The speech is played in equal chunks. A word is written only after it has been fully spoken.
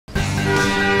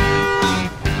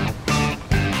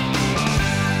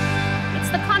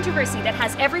conspiracy that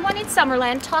has everyone in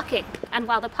Summerland talking. And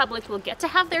while the public will get to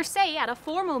have their say at a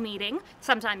formal meeting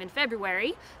sometime in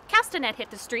February, Castanet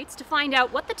hit the streets to find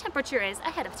out what the temperature is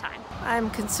ahead of time. I'm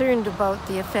concerned about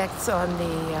the effects on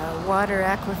the water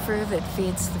aquifer that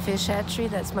feeds the fish hatchery.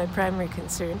 That's my primary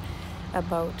concern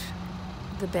about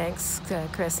the bank's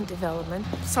Crescent development.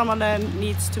 Summerland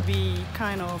needs to be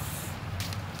kind of,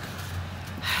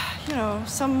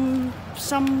 some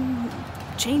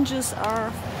changes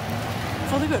are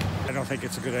for the good. I don't think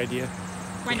it's a good idea.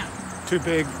 Why not? Too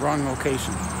big, wrong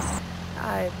location.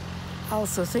 I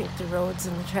also think the roads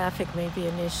and the traffic may be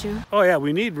an issue. Oh yeah,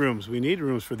 we need rooms. We need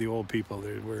rooms for the old people.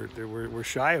 We're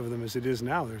shy of them as it is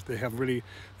now. They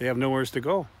have nowhere to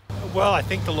go. Well, I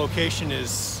think the location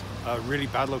is a really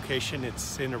bad location.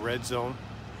 It's in a red zone,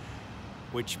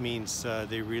 which means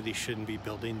they really shouldn't be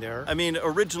building there. I mean,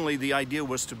 originally the idea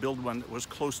was to build one that was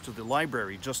close to the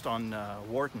library, just on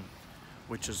Wharton,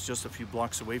 which is just a few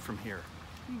blocks away from here.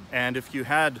 And if you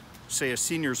had, say, a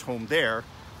seniors home there,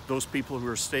 those people who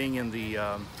are staying in the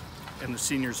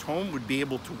seniors home would be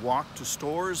able to walk to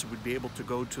stores, would be able to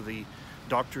go to the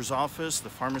doctor's office, the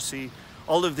pharmacy.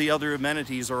 All of the other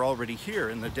amenities are already here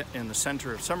in the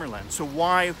center of Summerland. So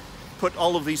why put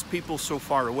all of these people so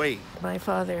far away? My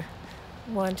father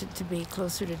wanted to be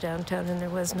closer to downtown, and there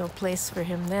was no place for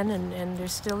him then, and there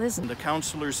still isn't. The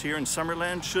councillors here in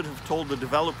Summerland should have told the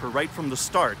developer right from the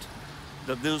start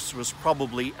that this was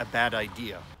probably a bad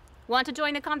idea. Want to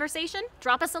join the conversation?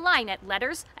 Drop us a line at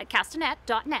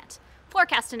letters@castanet.net. For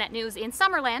Castanet News in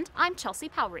Summerland, I'm Chelsea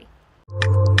Powry.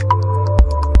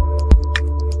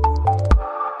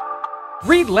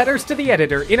 Read letters to the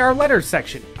editor in our letters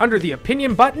section under the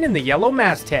opinion button in the yellow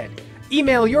masthead.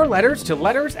 Email your letters to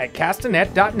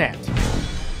letters@castanet.net.